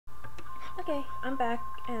Okay, I'm back,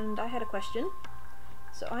 and I had a question.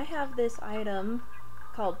 So I have this item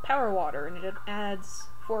called Power Water, and it adds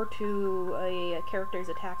 4 to a character's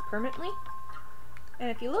attack permanently. And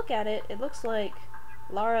if you look at it, it looks like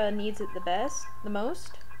Lara needs it the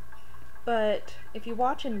most. But if you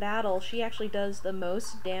watch in battle, she actually does the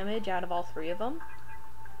most damage out of all 3 of them,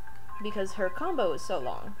 because her combo is so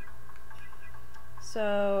long.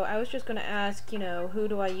 So I was just gonna ask, who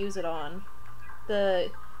do I use it on? The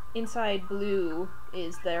inside blue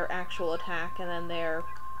is their actual attack, and then their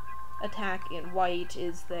attack in white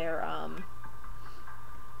is their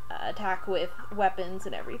attack with weapons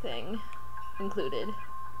and everything included.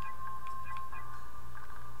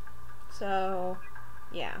 So,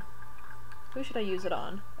 yeah. Who should I use it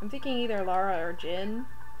on? I'm thinking either Lara or Jin,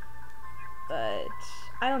 but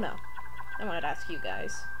I don't know. I wanted to ask you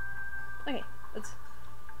guys. Okay, let's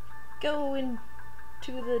go into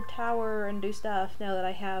the tower and do stuff now that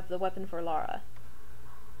I have the weapon for Lara.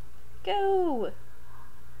 Go!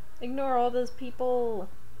 Ignore all those people!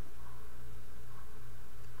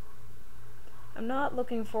 I'm not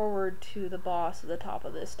looking forward to the boss at the top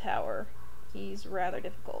of this tower. He's rather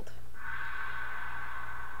difficult.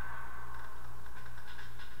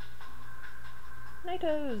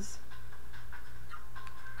 Nightos!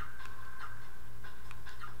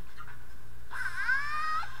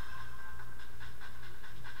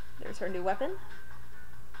 There's her new weapon.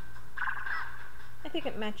 I think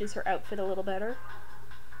it matches her outfit a little better.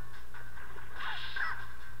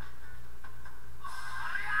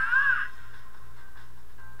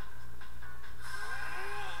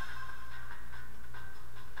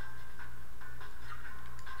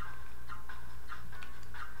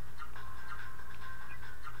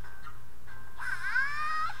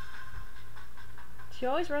 She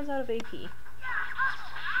always runs out of AP.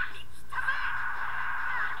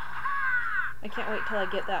 I can't wait till I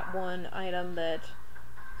get that one item that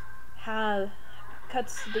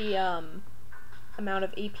cuts the amount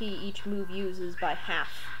of AP each move uses by half.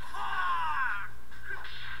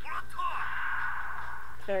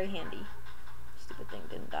 It's very handy. Stupid thing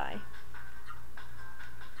didn't die.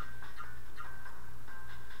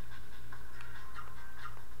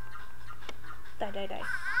 Die, die, die.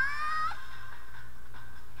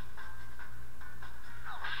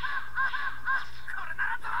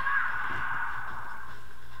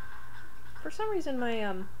 For some reason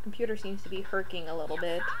my computer seems to be herking a little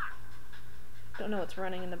bit. Don't know what's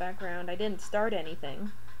running in the background. I didn't start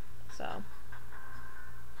anything, so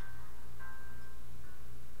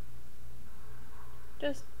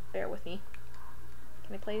just bear with me.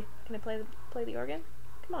 Can I play the organ?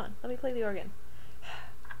 Come on, let me play the organ.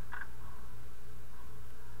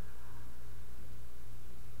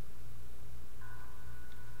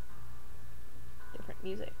 Different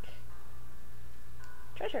music.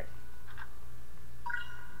 Treasure.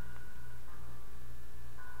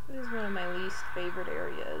 This is one of my least favorite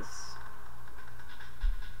areas.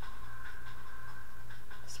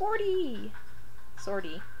 Swordy!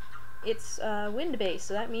 Swordy. It's wind based,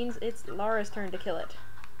 so that means it's Lara's turn to kill it.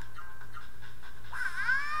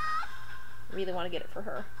 I really want to get it for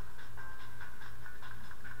her.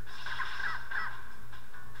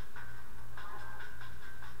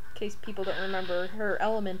 In case people don't remember, her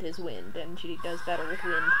element is wind, and she does better with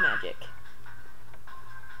wind magic.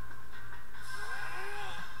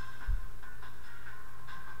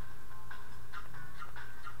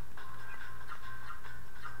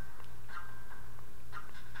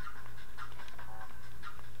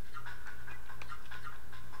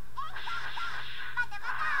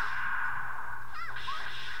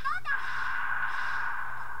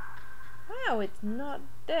 Wow, it's not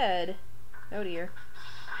dead. Oh dear.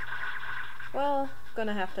 Well,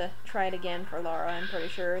 gonna have to try it again for Lara. I'm pretty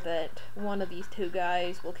sure that one of these 2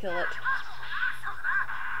 guys will kill it.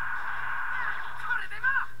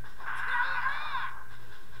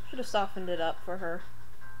 Should have softened it up for her.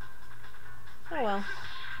 Oh well.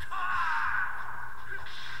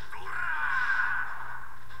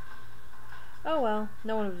 Oh well,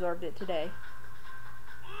 no one absorbed it today.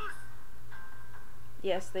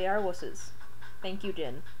 Yes, they are wusses. Thank you,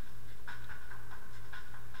 Jin.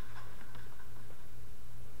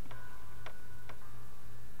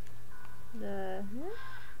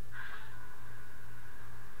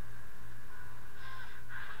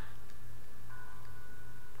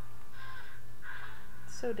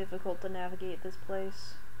 It's so difficult to navigate this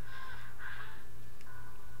place.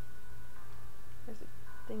 There's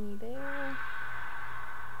a thingy there.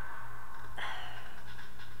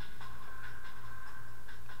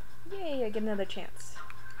 Yay, I get another chance.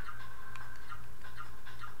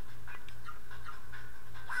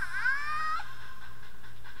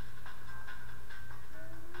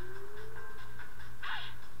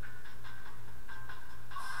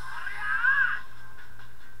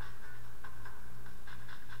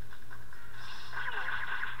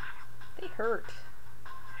 hurt.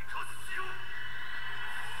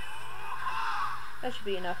 That should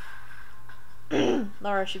be enough.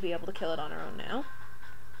 Lara should be able to kill it on her own now.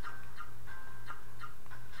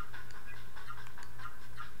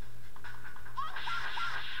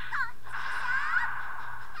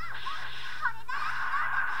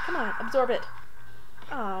 Come on, absorb it.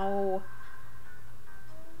 Oh.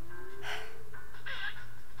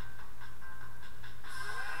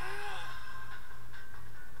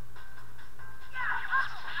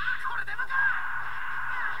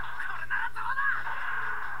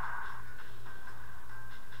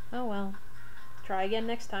 Oh well. Try again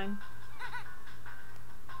next time.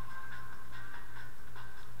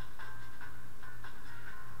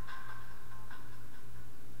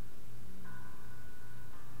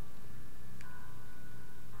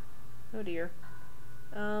 Oh dear.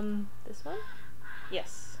 This one?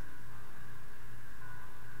 Yes.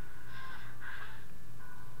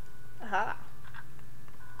 Aha!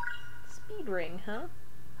 Speed ring, huh?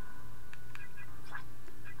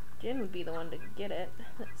 Jin would be the one to get it.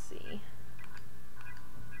 Let's see.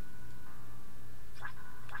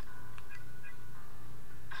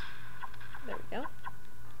 There we go.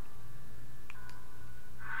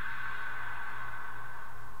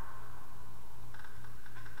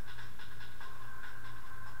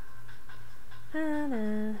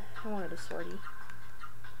 I wanted a swordie.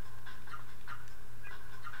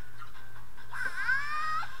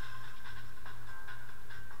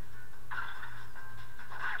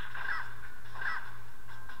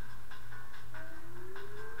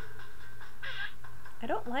 I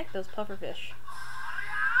don't like those pufferfish.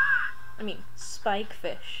 I mean, spike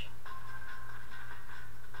fish.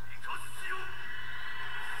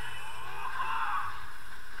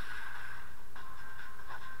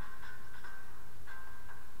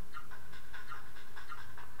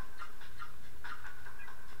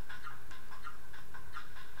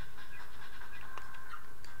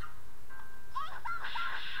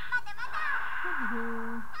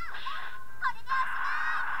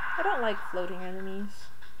 I don't like floating enemies.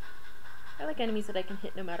 I like enemies that I can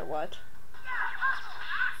hit no matter what.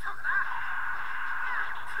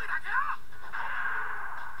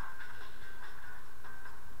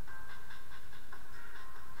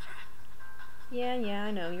 Yeah,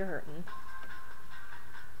 I know, you're hurting.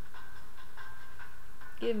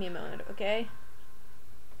 Give me a moment, okay?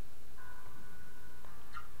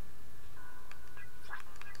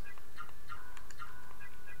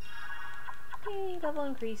 Yay, level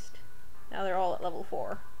increased. Now they're all at level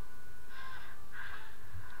 4.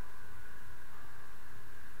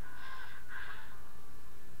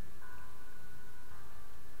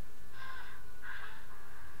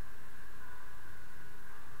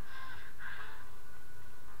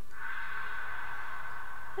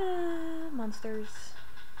 Monsters.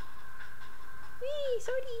 Whee!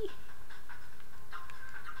 Swordie!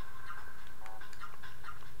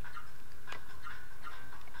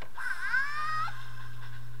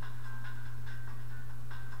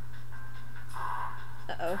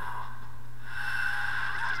 Uh-oh.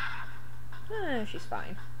 She's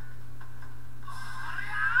fine.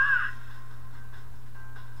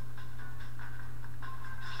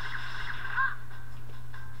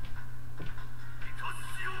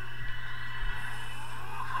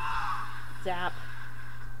 Zap.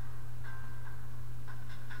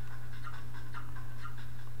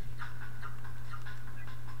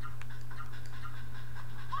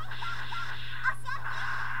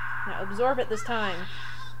 Now absorb it this time.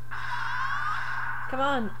 Come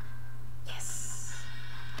on. Yes.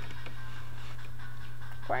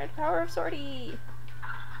 Acquired power of swordie.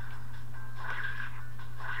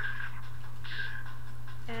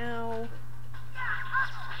 Ow.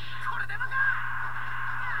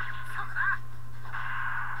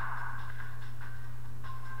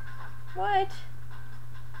 What?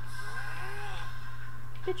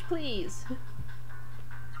 Bitch, please.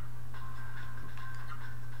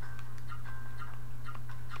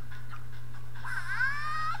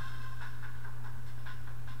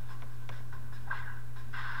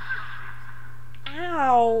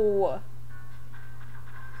 Ow!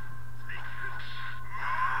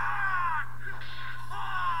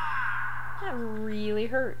 That really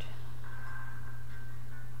hurt.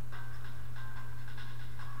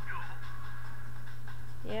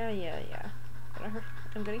 Yeah.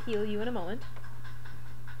 I'm gonna heal you in a moment.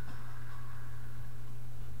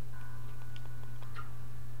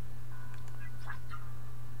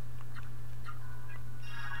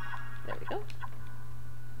 There we go.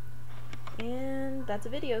 And that's a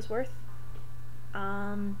video's worth.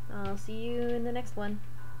 I'll see you in the next one.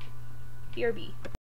 BRB.